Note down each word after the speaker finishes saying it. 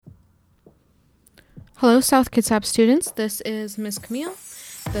Hello, South Kitsap students. This is Ms. Camille,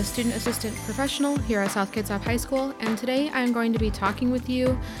 the Student Assistant Professional here at South Kitsap High School, and today I'm going to be talking with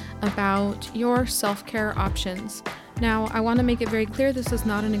you about your self-care options. Now, I want to make it very clear this is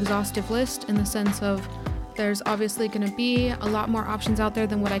not an exhaustive list in the sense of there's obviously going to be a lot more options out there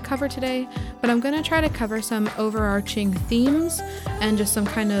than what I cover today, but I'm going to try to cover some overarching themes and just some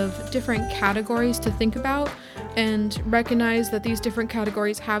kind of different categories to think about and recognize that these different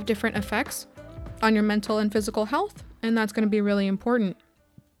categories have different effects on your mental and physical health, and that's going to be really important.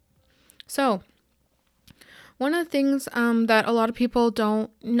 So, one of the things that a lot of people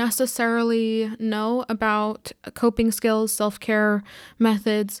don't necessarily know about coping skills, self-care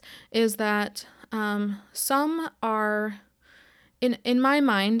methods, is that some are, in my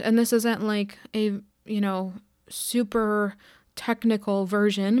mind, and this isn't like a, super technical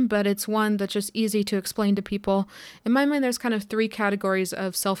version, but it's one that's just easy to explain to people. In my mind, there's kind of three categories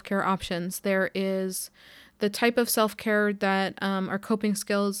of self-care options. There is the type of self-care that are coping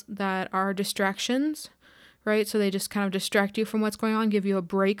skills that are distractions, right? So they just kind of distract you from what's going on, give you a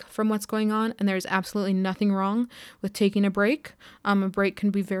break from what's going on, and there's absolutely nothing wrong with taking a break. A break can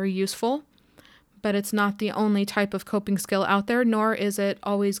be very useful, but it's not the only type of coping skill out there, nor is it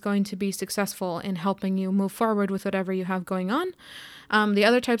always going to be successful in helping you move forward with whatever you have going on. The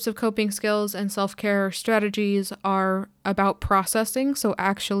other types of coping skills and self-care strategies are about processing, so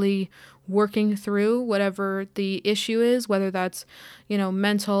actually working through whatever the issue is, whether that's,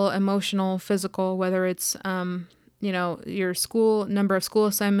 mental, emotional, physical, whether it's, your number of school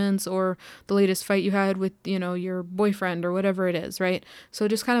assignments or the latest fight you had with, your boyfriend or whatever it is, right? So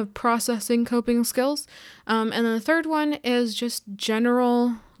just kind of processing coping skills. And then the third one is just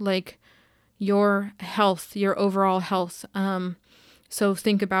general, like your health, your overall health. So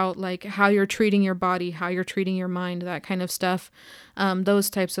think about like how you're treating your body, how you're treating your mind, that kind of stuff,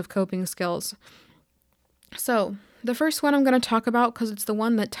 those types of coping skills. So the first one I'm going to talk about, because it's the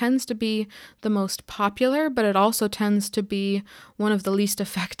one that tends to be the most popular, but it also tends to be one of the least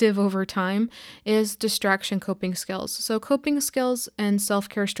effective over time, is distraction coping skills. So coping skills and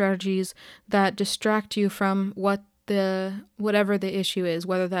self-care strategies that distract you from whatever the issue is,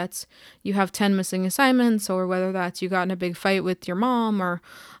 whether that's you have 10 missing assignments, or whether that's you got in a big fight with your mom, or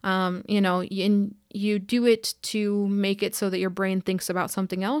you do it to make it so that your brain thinks about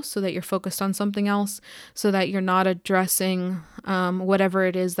something else, so that you're focused on something else, so that you're not addressing whatever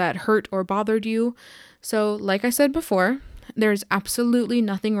it is that hurt or bothered you. So like I said before, there's absolutely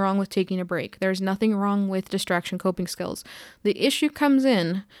nothing wrong with taking a break. There's nothing wrong with distraction coping skills. The issue comes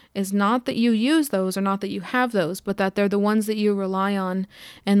in is not that you use those or not that you have those, but that they're the ones that you rely on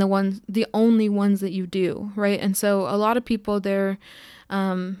and the only ones that you do, right? And so a lot of people, they're,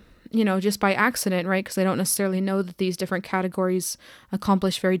 just by accident, right? Because they don't necessarily know that these different categories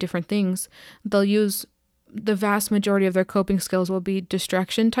accomplish very different things. They'll use the vast majority of their coping skills will be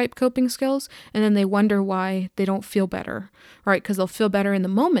distraction type coping skills. And then they wonder why they don't feel better, right? Because they'll feel better in the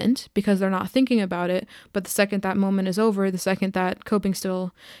moment because they're not thinking about it. But the second that moment is over, the second that coping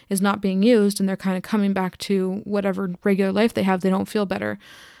skill is not being used and they're kind of coming back to whatever regular life they have, they don't feel better.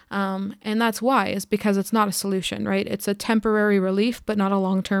 And that's why, is because it's not a solution, right? It's a temporary relief, but not a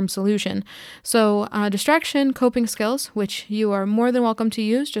long-term solution. So distraction coping skills, which you are more than welcome to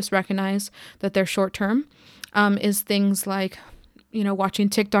use, just recognize that they're short-term, is things like, watching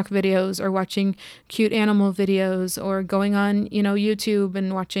TikTok videos or watching cute animal videos or going on, YouTube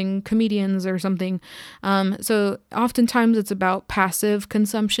and watching comedians or something. So oftentimes it's about passive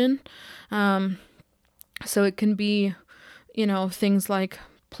consumption. So it can be, things like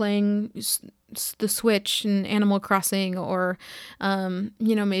playing the Switch and Animal Crossing, or,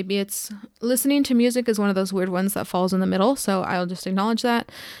 maybe it's listening to music is one of those weird ones that falls in the middle. So I'll just acknowledge that.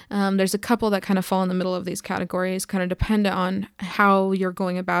 There's a couple that kind of fall in the middle of these categories, kind of dependent on how you're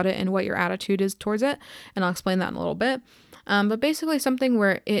going about it and what your attitude is towards it. And I'll explain that in a little bit. But basically something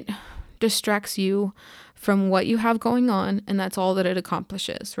where it distracts you from what you have going on, and that's all that it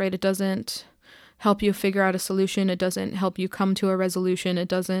accomplishes, right? It doesn't help you figure out a solution. It doesn't help you come to a resolution. It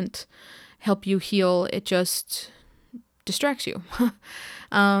doesn't help you heal. It just distracts you.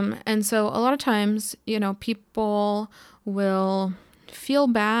 And so a lot of times, people will feel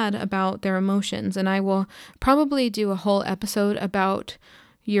bad about their emotions. And I will probably do a whole episode about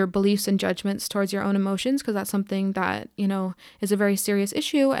your beliefs and judgments towards your own emotions, because that's something that, is a very serious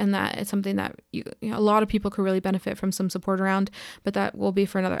issue, and that it's something that a lot of people could really benefit from some support around, but that will be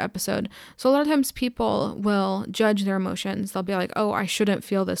for another episode. So a lot of times people will judge their emotions. They'll be like, oh, I shouldn't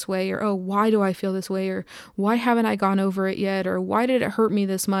feel this way, or, oh, why do I feel this way, or why haven't I gone over it yet, or why did it hurt me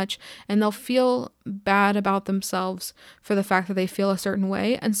this much? And they'll feel bad about themselves for the fact that they feel a certain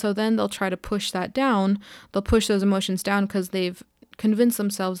way. And so then they'll try to push that down. They'll push those emotions down because they've convinced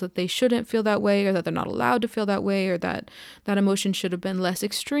themselves that they shouldn't feel that way, or that they're not allowed to feel that way, or that that emotion should have been less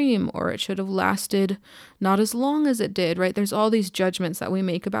extreme, or it should have lasted not as long as it did, right? There's all these judgments that we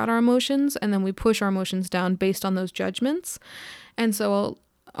make about our emotions, and then we push our emotions down based on those judgments. And so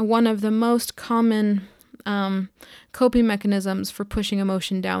one of the most common coping mechanisms for pushing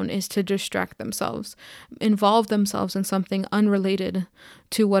emotion down is to distract themselves, involve themselves in something unrelated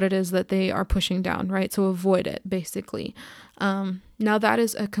to what it is that they are pushing down, right? So avoid it, basically. Now that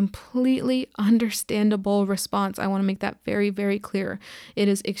is a completely understandable response. I want to make that very, very clear. It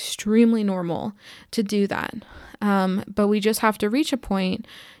is extremely normal to do that. But we just have to reach a point,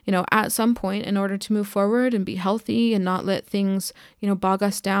 at some point, in order to move forward and be healthy and not let things, bog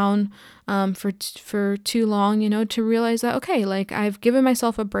us down for too long, to realize that, okay, like I've given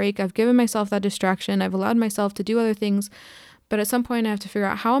myself a break. I've given myself that distraction. I've allowed myself to do other things. But at some point I have to figure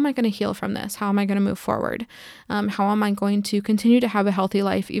out, how am I going to heal from this? How am I going to move forward? How am I going to continue to have a healthy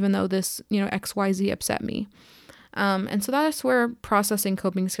life, even though this, XYZ upset me? And so that's where processing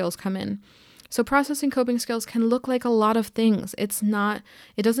coping skills come in. So processing coping skills can look like a lot of things. It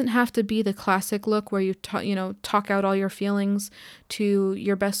doesn't have to be the classic look where you talk out all your feelings to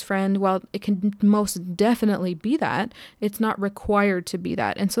your best friend. Well, it can most definitely be that. It's not required to be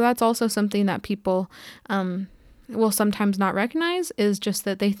that. And so that's also something that people, will sometimes not recognize, is just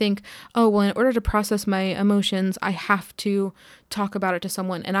that they think, oh, well, in order to process my emotions, I have to talk about it to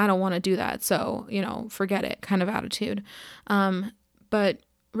someone, and I don't want to do that. So, forget it kind of attitude. But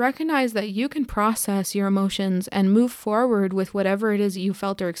recognize that you can process your emotions and move forward with whatever it is you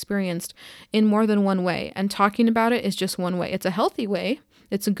felt or experienced in more than one way. And talking about it is just one way. It's a healthy way.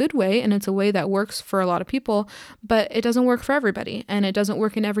 It's a good way, and it's a way that works for a lot of people, but it doesn't work for everybody, and it doesn't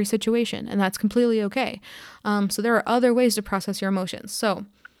work in every situation, and that's completely okay. So there are other ways to process your emotions. So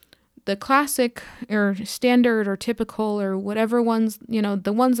the classic or standard or typical or whatever ones,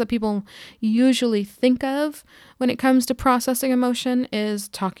 the ones that people usually think of when it comes to processing emotion is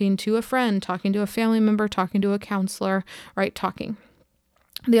talking to a friend, talking to a family member, talking to a counselor, right? Talking.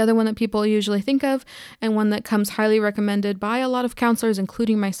 The other one that people usually think of, and one that comes highly recommended by a lot of counselors,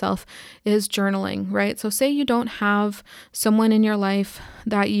 including myself, is journaling, right? So say you don't have someone in your life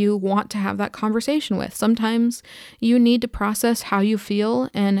that you want to have that conversation with. Sometimes you need to process how you feel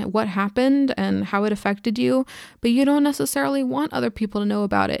and what happened and how it affected you, but you don't necessarily want other people to know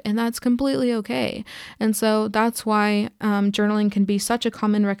about it, and that's completely okay. And so that's why journaling can be such a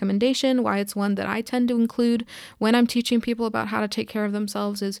common recommendation, why it's one that I tend to include when I'm teaching people about how to take care of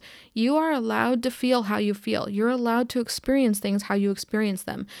themselves. Is you are allowed to feel how you feel. You're allowed to experience things how you experience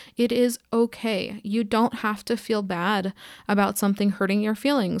them. It is okay. You don't have to feel bad about something hurting your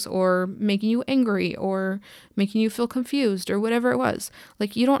feelings or making you angry or making you feel confused or whatever it was.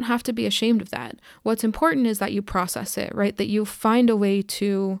 Like, you don't have to be ashamed of that. What's important is that you process it, right? That you find a way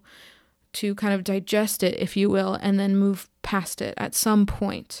to kind of digest it, if you will, and then move past it at some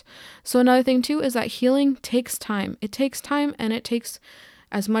point. So another thing too is that healing takes time. It takes time, and it takes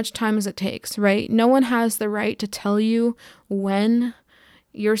as much time as it takes, right? No one has the right to tell you when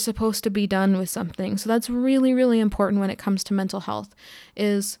you're supposed to be done with something. So that's really, really important when it comes to mental health,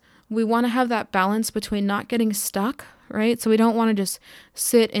 is we want to have that balance between not getting stuck, right? So we don't want to just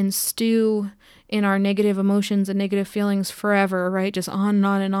sit and stew in our negative emotions and negative feelings forever, right? Just on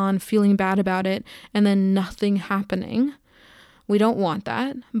and on, feeling bad about it, and then nothing happening. We don't want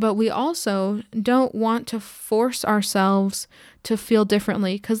that, but we also don't want to force ourselves to feel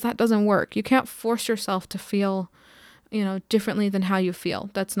differently, because that doesn't work. You can't force yourself to feel, differently than how you feel.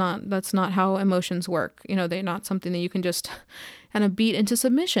 That's not how emotions work. They're not something that you can just kind of beat into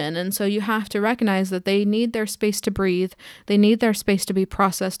submission. And so you have to recognize that they need their space to breathe. They need their space to be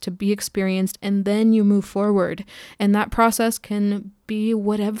processed, to be experienced, and then you move forward. And that process can be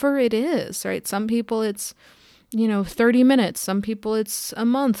whatever it is, right? Some people it's 30 minutes. Some people it's a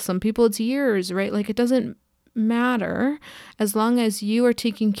month. Some people it's years, right? Like, it doesn't matter as long as you are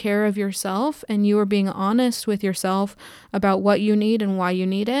taking care of yourself and you are being honest with yourself about what you need and why you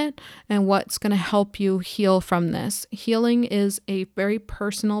need it and what's going to help you heal from this. Healing is a very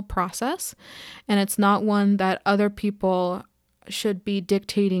personal process, and it's not one that other people should be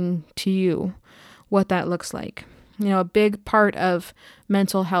dictating to you what that looks like. A big part of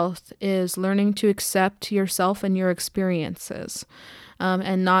mental health is learning to accept yourself and your experiences,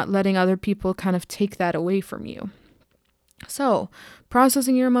 and not letting other people kind of take that away from you. So,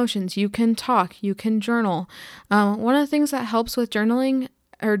 processing your emotions, you can talk, you can journal. One of the things that helps with journaling,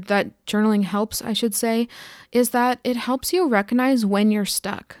 or that journaling helps, I should say, is that it helps you recognize when you're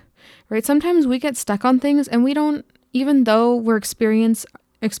stuck, right? Sometimes we get stuck on things and we don't, even though we're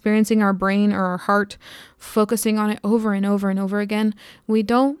experiencing our brain or our heart focusing on it over and over and over again, we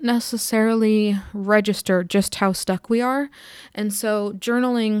don't necessarily register just how stuck we are. And so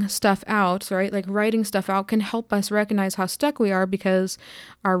journaling stuff out, right, like writing stuff out, can help us recognize how stuck we are, because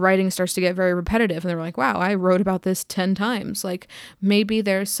our writing starts to get very repetitive and they're like, wow, I wrote about this 10 times. Like, maybe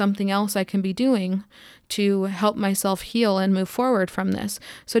there's something else I can be doing to help myself heal and move forward from this.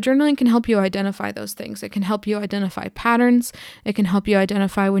 So journaling can help you identify those things. It can help you identify patterns. It can help you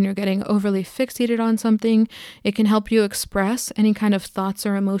identify when you're getting overly fixated on something. It can help you express any kind of thoughts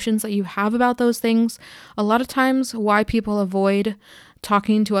or emotions that you have about those things. A lot of times why people avoid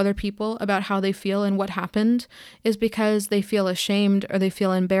talking to other people about how they feel and what happened is because they feel ashamed, or they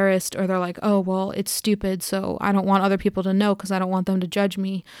feel embarrassed, or they're like, oh, well, it's stupid, so I don't want other people to know because I don't want them to judge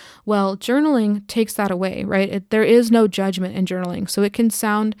me. Well, journaling takes that away, right? There is no judgment in journaling. So it can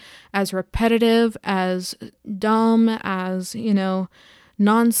sound as repetitive, as dumb, as,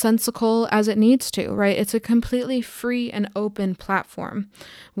 nonsensical as it needs to, right? It's a completely free and open platform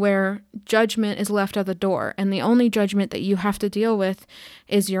where judgment is left at the door, and the only judgment that you have to deal with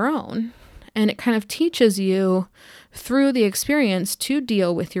is your own. And it kind of teaches you through the experience to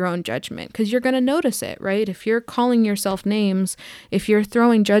deal with your own judgment, because you're going to notice it, right? If you're calling yourself names, if you're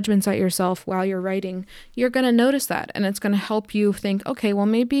throwing judgments at yourself while you're writing, you're going to notice that. And it's going to help you think, okay, well,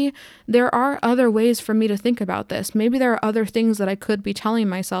 maybe there are other ways for me to think about this. Maybe there are other things that I could be telling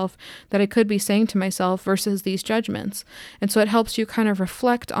myself, that I could be saying to myself versus these judgments. And so it helps you kind of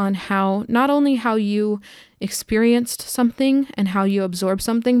reflect on how, not only how you experienced something and how you absorbed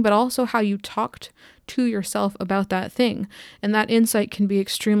something, but also how you talked to yourself about that thing. And that insight can be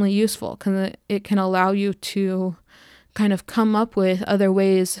extremely useful because it can allow you to kind of come up with other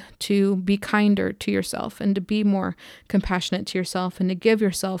ways to be kinder to yourself and to be more compassionate to yourself and to give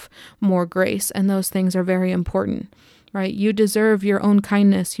yourself more grace. And those things are very important, right? You deserve your own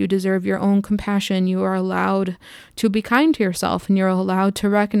kindness. You deserve your own compassion. You are allowed to be kind to yourself, and you're allowed to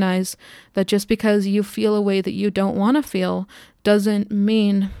recognize that just because you feel a way that you don't want to feel doesn't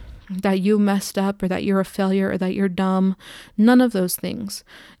mean that you messed up or that you're a failure or that you're dumb. None of those things.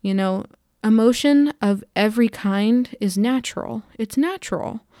 Emotion of every kind is natural. It's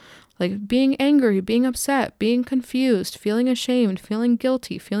natural. Like being angry, being upset, being confused, feeling ashamed, feeling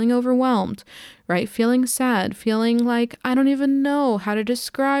guilty, feeling overwhelmed, right? Feeling sad, feeling like I don't even know how to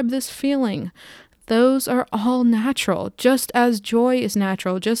describe this feeling. Those are all natural, just as joy is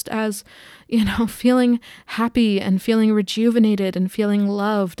natural, just as, feeling happy and feeling rejuvenated and feeling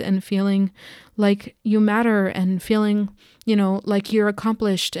loved and feeling like you matter and feeling, like you're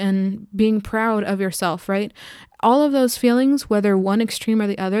accomplished and being proud of yourself, right? All of those feelings, whether one extreme or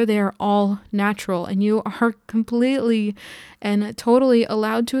the other, they are all natural, and you are completely and totally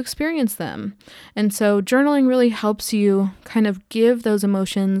allowed to experience them. And so journaling really helps you kind of give those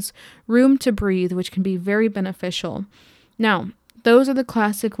emotions room to breathe, which can be very beneficial. Now, those are the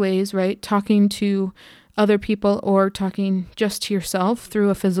classic ways, right? Talking to other people or talking just to yourself through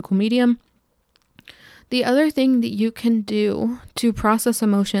a physical medium. The other thing that you can do to process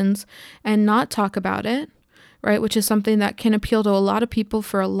emotions and not talk about it, right, which is something that can appeal to a lot of people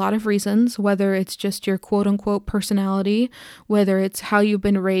for a lot of reasons, whether it's just your quote unquote personality, whether it's how you've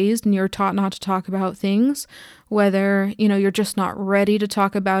been raised and you're taught not to talk about things, whether, you're just not ready to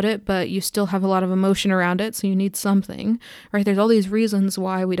talk about it, but you still have a lot of emotion around it, so you need something, right? There's all these reasons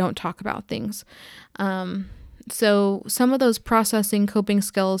why we don't talk about things. So some of those processing coping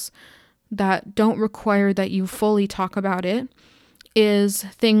skills that don't require that you fully talk about it is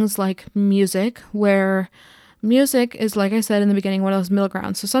things like music, where music is, like I said in the beginning, one of those middle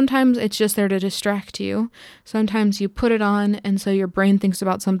grounds. So sometimes it's just there to distract you. Sometimes you put it on and so your brain thinks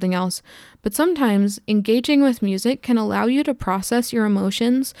about something else. But sometimes engaging with music can allow you to process your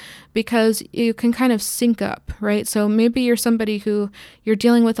emotions because you can kind of sync up, right? So maybe you're somebody who you're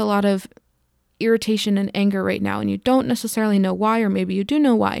dealing with a lot of irritation and anger right now, and you don't necessarily know why, or maybe you do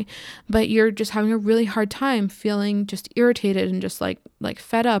know why, but you're just having a really hard time feeling just irritated and just like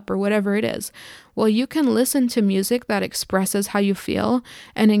fed up or whatever it is. Well, you can listen to music that expresses how you feel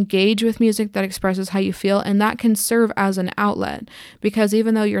and engage with music that expresses how you feel, and that can serve as an outlet, because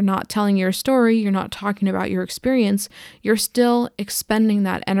even though you're not telling your story, you're not talking about your experience, you're still expending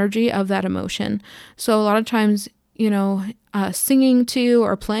that energy of that emotion. So a lot of times, singing to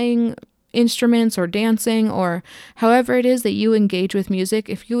or playing instruments or dancing or however it is that you engage with music.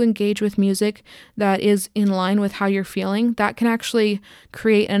 If you engage with music that is in line with how you're feeling, that can actually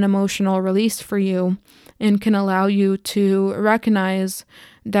create an emotional release for you and can allow you to recognize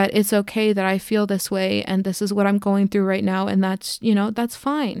that it's okay that I feel this way and this is what I'm going through right now. And that's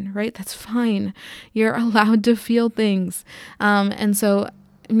fine, right? That's fine. You're allowed to feel things. And so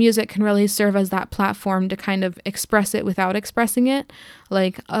music can really serve as that platform to kind of express it without expressing it,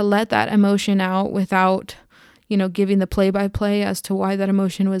 like let that emotion out without, giving the play-by-play as to why that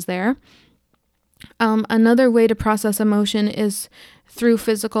emotion was there. Another way to process emotion is through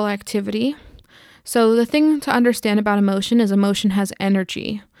physical activity. So the thing to understand about emotion is emotion has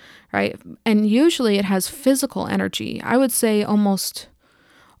energy, right? And usually it has physical energy. I would say almost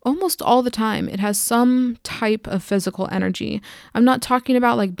all the time, it has some type of physical energy. I'm not talking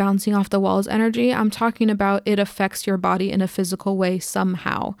about like bouncing off the walls energy. I'm talking about it affects your body in a physical way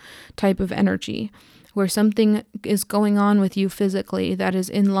somehow type of energy, where something is going on with you physically that is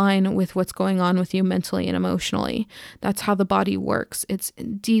in line with what's going on with you mentally and emotionally. That's how the body works. It's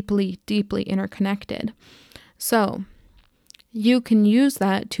deeply, deeply interconnected. So you can use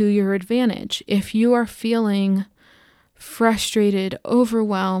that to your advantage. If you are feeling frustrated,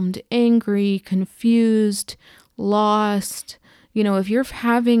 overwhelmed, angry, confused, lost, if you're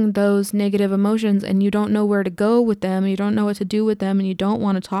having those negative emotions and you don't know where to go with them, you don't know what to do with them, and you don't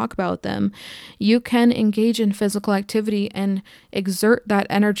want to talk about them, you can engage in physical activity and exert that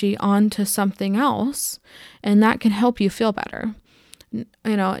energy onto something else, and that can help you feel better.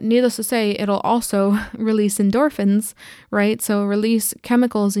 Needless to say, it'll also release endorphins, right? So release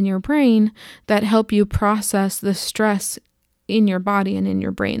chemicals in your brain that help you process the stress in your body and in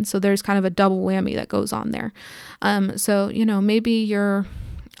your brain. So there's kind of a double whammy that goes on there. So maybe you're,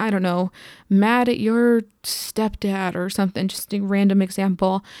 I don't know, mad at your stepdad or something, just a random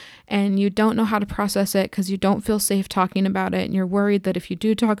example, and you don't know how to process it because you don't feel safe talking about it, and you're worried that if you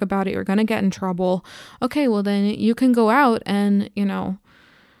do talk about it, you're going to get in trouble. Okay, well then you can go out and,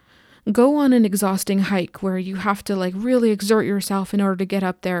 go on an exhausting hike where you have to like really exert yourself in order to get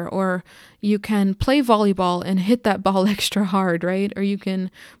up there, or you can play volleyball and hit that ball extra hard, right? Or you can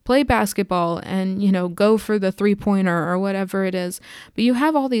play basketball and, go for the 3-pointer or whatever it is. But you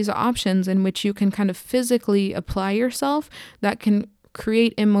have all these options in which you can kind of physically apply yourself that can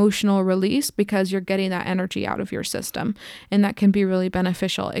create emotional release because you're getting that energy out of your system, and that can be really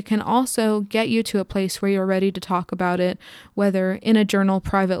beneficial. It can also get you to a place where you're ready to talk about it, whether in a journal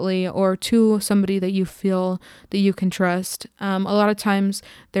privately or to somebody that you feel that you can trust. A lot of times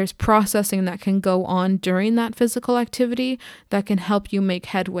there's processing that can go on during that physical activity that can help you make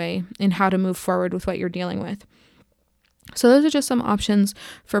headway in how to move forward with what you're dealing with. So those are just some options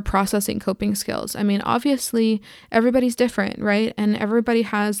for processing coping skills. I mean, obviously, everybody's different, right? And everybody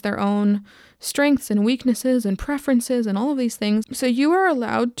has their own strengths and weaknesses and preferences and all of these things. So you are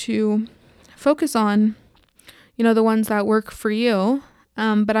allowed to focus on, the ones that work for you.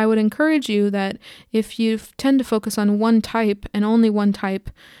 But I would encourage you that if you tend to focus on one type and only one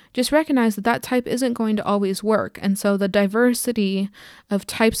type, just recognize that type isn't going to always work. And so the diversity of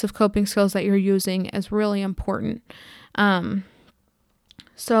types of coping skills that you're using is really important.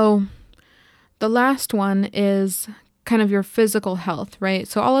 So the last one is kind of your physical health, right?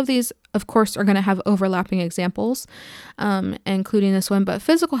 So all of these, of course, are going to have overlapping examples, including this one, but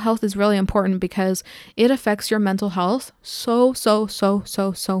physical health is really important because it affects your mental health so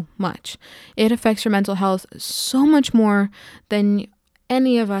much. It affects your mental health so much more than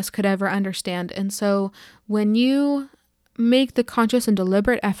any of us could ever understand. And so when you make the conscious and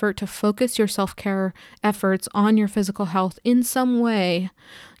deliberate effort to focus your self-care efforts on your physical health in some way,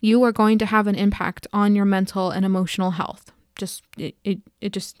 you are going to have an impact on your mental and emotional health. It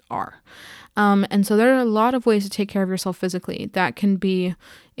just are. And so there are a lot of ways to take care of yourself physically. That can be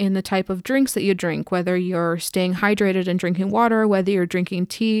in the type of drinks that you drink, whether you're staying hydrated and drinking water, whether you're drinking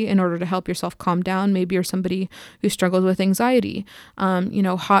tea in order to help yourself calm down. Maybe you're somebody who struggles with anxiety.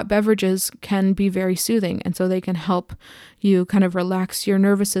 Hot beverages can be very soothing, and so they can help you kind of relax your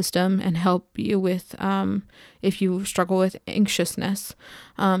nervous system and help you with, if you struggle with anxiousness,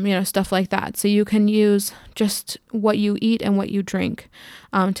 stuff like that. So you can use just what you eat and what you drink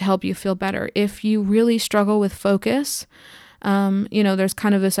to help you feel better. If you really struggle with focus, there's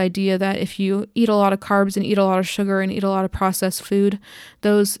kind of this idea that if you eat a lot of carbs and eat a lot of sugar and eat a lot of processed food,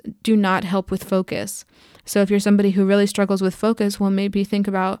 those do not help with focus. So if you're somebody who really struggles with focus, well, maybe think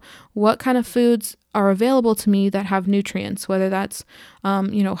about what kind of foods are available to me that have nutrients, whether that's,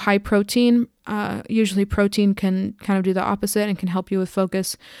 high protein usually protein can kind of do the opposite and can help you with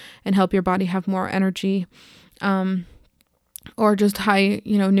focus and help your body have more energy, or just high,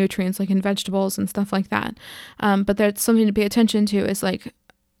 nutrients like in vegetables and stuff like that. But that's something to pay attention to is like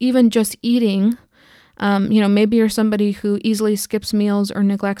even just eating. Maybe you're somebody who easily skips meals or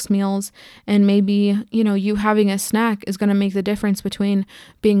neglects meals, and maybe, you having a snack is going to make the difference between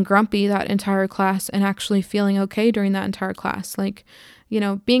being grumpy that entire class and actually feeling okay during that entire class. Like,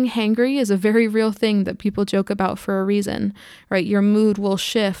 being hangry is a very real thing that people joke about for a reason, right? Your mood will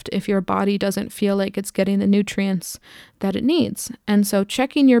shift if your body doesn't feel like it's getting the nutrients that it needs. And so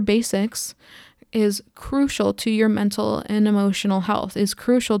checking your basics is crucial to your mental and emotional health, is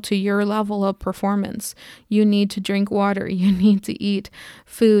crucial to your level of performance. You need to drink water. You need to eat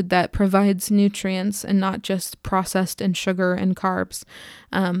food that provides nutrients and not just processed and sugar and carbs,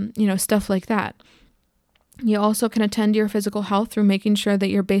 stuff like that. You also can attend to your physical health through making sure that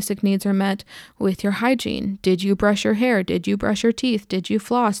your basic needs are met with your hygiene. Did you brush your hair? Did you brush your teeth? Did you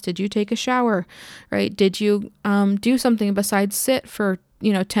floss? Did you take a shower? Right? Did you do something besides sit for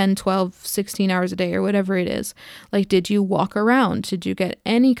 10, 12, 16 hours a day or whatever it is? Like, did you walk around? Did you get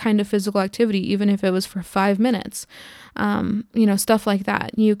any kind of physical activity, even if it was for 5 minutes? Stuff like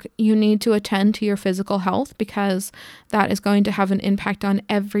that. You need to attend to your physical health because that is going to have an impact on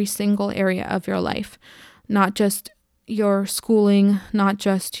every single area of your life, not just your schooling, not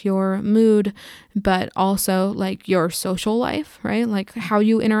just your mood, but also like your social life, right? Like how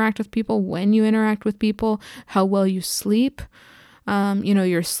you interact with people, when you interact with people, how well you sleep.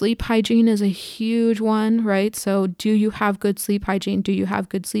 Your sleep hygiene is a huge one, right? So do you have good sleep hygiene? Do you have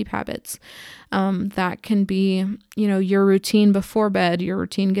good sleep habits? That can be, your routine before bed, your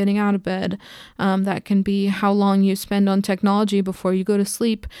routine getting out of bed. That can be how long you spend on technology before you go to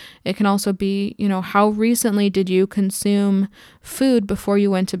sleep. It can also be, how recently did you consume food before you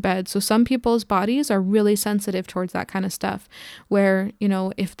went to bed? So some people's bodies are really sensitive towards that kind of stuff where,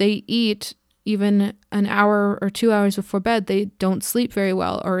 if they eat even an hour or 2 hours before bed, they don't sleep very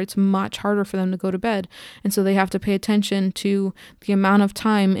well, or it's much harder for them to go to bed. And so they have to pay attention to the amount of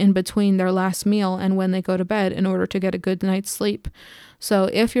time in between their last meal and when they go to bed in order to get a good night's sleep. So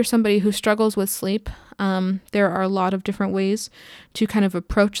if you're somebody who struggles with sleep, there are a lot of different ways to kind of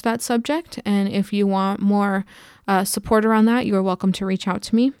approach that subject. And if you want more support around that, you are welcome to reach out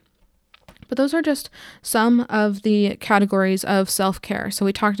to me. But those are just some of the categories of self-care. So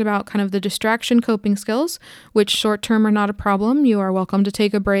we talked about kind of the distraction coping skills, which short-term are not a problem. You are welcome to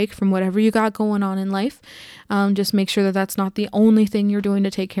take a break from whatever you got going on in life. Just make sure that that's not the only thing you're doing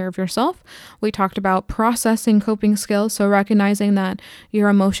to take care of yourself. We talked about processing coping skills. So recognizing that your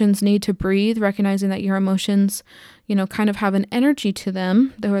emotions need to breathe, recognizing that your emotions kind of have an energy to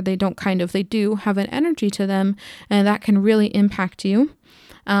them, or they do have an energy to them, and that can really impact you.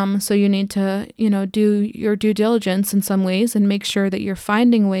 So you need to, do your due diligence in some ways and make sure that you're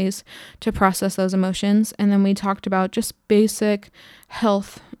finding ways to process those emotions. And then we talked about just basic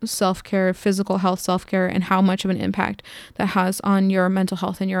health, self-care, physical health, self-care, and how much of an impact that has on your mental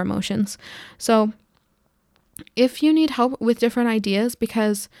health and your emotions. So if you need help with different ideas,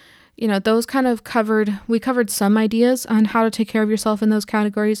 because those kind of we covered some ideas on how to take care of yourself in those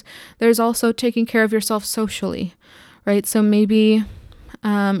categories. There's also taking care of yourself socially, right? So maybe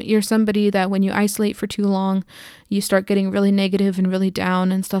you're somebody that when you isolate for too long, you start getting really negative and really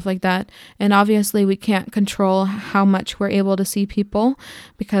down and stuff like that. And obviously we can't control how much we're able to see people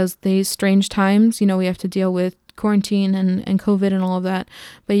because these strange times, we have to deal with quarantine and COVID and all of that.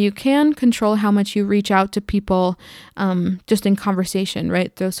 But you can control how much you reach out to people just in conversation,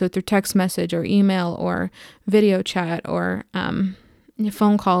 right? So through text message or email or video chat or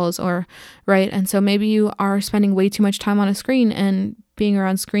phone calls or, right? And so maybe you are spending way too much time on a screen and being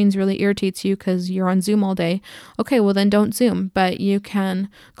around screens really irritates you because you're on Zoom all day. Okay, well then don't Zoom, but you can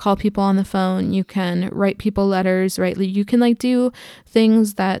call people on the phone. You can write people letters, right? You can do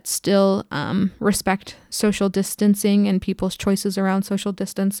things that still respect social distancing and people's choices around social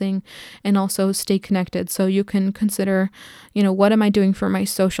distancing and also stay connected. So you can consider, what am I doing for my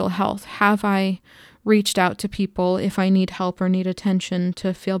social health? Have I reached out to people if I need help or need attention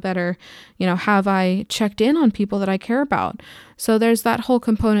to feel better? Have I checked in on people that I care about? So there's that whole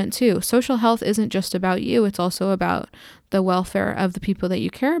component too. Social health isn't just about you. It's also about the welfare of the people that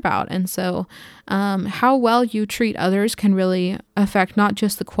you care about. And so how well you treat others can really affect not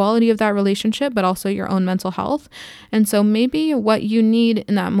just the quality of that relationship, but also your own mental health. And so maybe what you need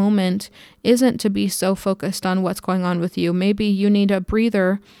in that moment isn't to be so focused on what's going on with you. Maybe you need a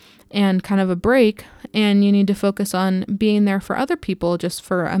breather and kind of a break, and you need to focus on being there for other people just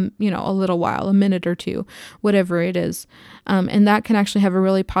for a little while, a minute or two, whatever it is. And that can actually have a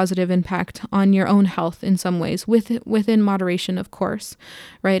really positive impact on your own health in some ways, within moderation, of course,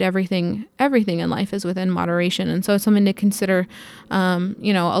 right? Everything in life is within moderation. And so it's something to consider.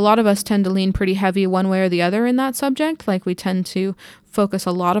 A lot of us tend to lean pretty heavy one way or the other in that subject. Like, we tend to focus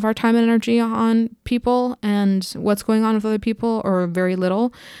a lot of our time and energy on people and what's going on with other people, or very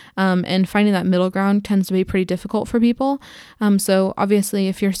little. And finding that middle ground tends to be pretty difficult for people. So obviously,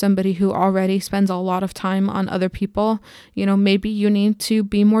 if you're somebody who already spends a lot of time on other people, maybe you need to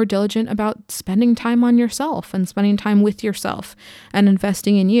be more diligent about spending time on yourself and spending time with yourself and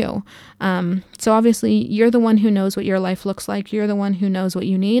investing in you. So obviously, you're the one who knows what your life looks like. You're the one who knows what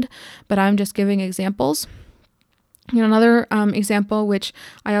you need, but I'm just giving examples. Another example, which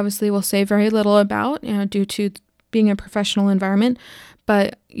I obviously will say very little about, due to being a professional environment,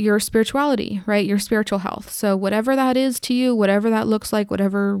 but your spirituality, right? Your spiritual health. So whatever that is to you, whatever that looks like,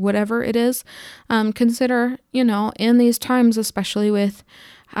 whatever it is, consider, in these times, especially with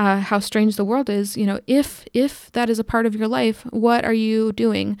how strange the world is, if that is a part of your life, what are you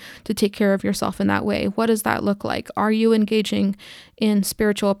doing to take care of yourself in that way? What does that look like? Are you engaging in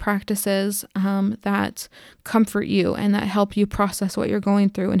spiritual practices that comfort you and that help you process what you're going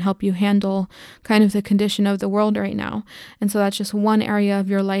through and help you handle kind of the condition of the world right now? And so that's just one area of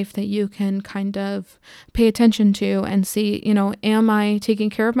your life that you can kind of pay attention to and see, am I taking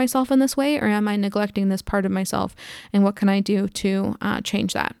care of myself in this way, or am I neglecting this part of myself? And what can I do to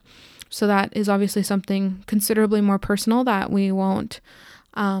change that? So that is obviously something considerably more personal that we won't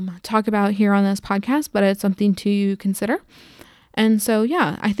talk about here on this podcast, but it's something to consider. And so,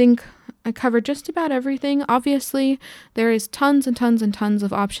 yeah, I think I covered just about everything. Obviously, there is tons and tons and tons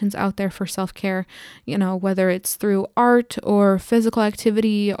of options out there for self-care, whether it's through art or physical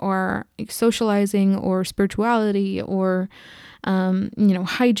activity or socializing or spirituality or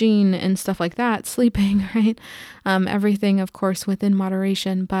hygiene and stuff like that, sleeping, right? Everything, of course, within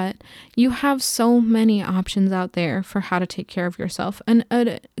moderation, but you have so many options out there for how to take care of yourself, and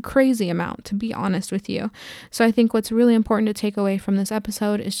a crazy amount, to be honest with you. So I think what's really important to take away from this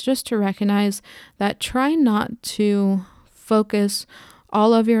episode is just to recognize that try not to focus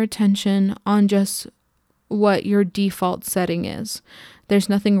all of your attention on just what your default setting is. There's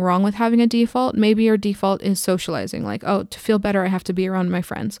nothing wrong with having a default. Maybe your default is socializing, like, to feel better, I have to be around my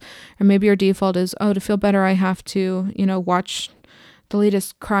friends. Or maybe your default is, to feel better, I have to, watch the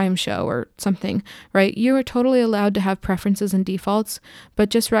latest crime show or something, right? You are totally allowed to have preferences and defaults, but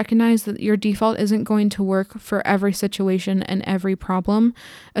just recognize that your default isn't going to work for every situation and every problem,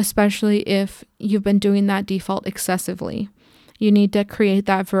 especially if you've been doing that default excessively. You need to create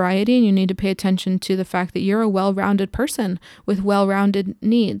that variety, and you need to pay attention to the fact that you're a well-rounded person with well-rounded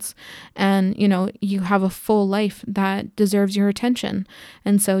needs. And, you have a full life that deserves your attention.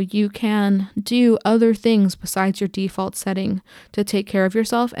 And so you can do other things besides your default setting to take care of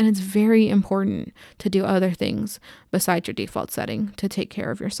yourself. And it's very important to do other things besides your default setting to take care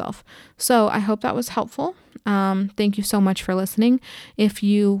of yourself. So I hope that was helpful. Thank you so much for listening. If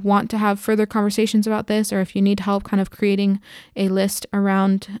you want to have further conversations about this, or if you need help kind of creating a list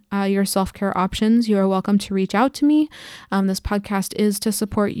around your self-care options, you are welcome to reach out to me. This podcast is to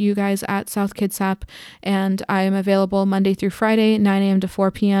support you guys at South Kitsap, and I am available Monday through Friday, 9 a.m. to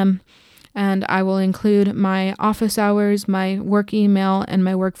 4 p.m. And I will include my office hours, my work email, and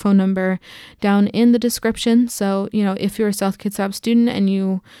my work phone number down in the description. So, if you're a South Kitsap student and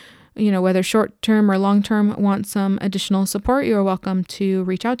you whether short-term or long-term, want some additional support, you're welcome to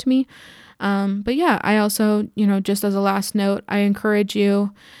reach out to me. But yeah, I also, just as a last note, I encourage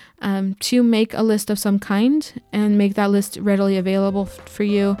you to make a list of some kind and make that list readily available for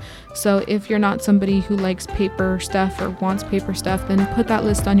you. So if you're not somebody who likes paper stuff or wants paper stuff, then put that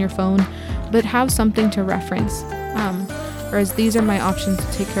list on your phone, but have something to reference. Whereas these are my options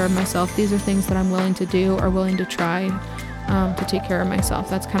to take care of myself. These are things that I'm willing to do or willing to try to take care of myself.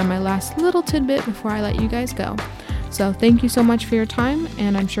 That's kind of my last little tidbit before I let you guys go. So thank you so much for your time,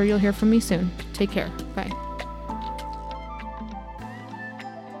 and I'm sure you'll hear from me soon. Take care. Bye.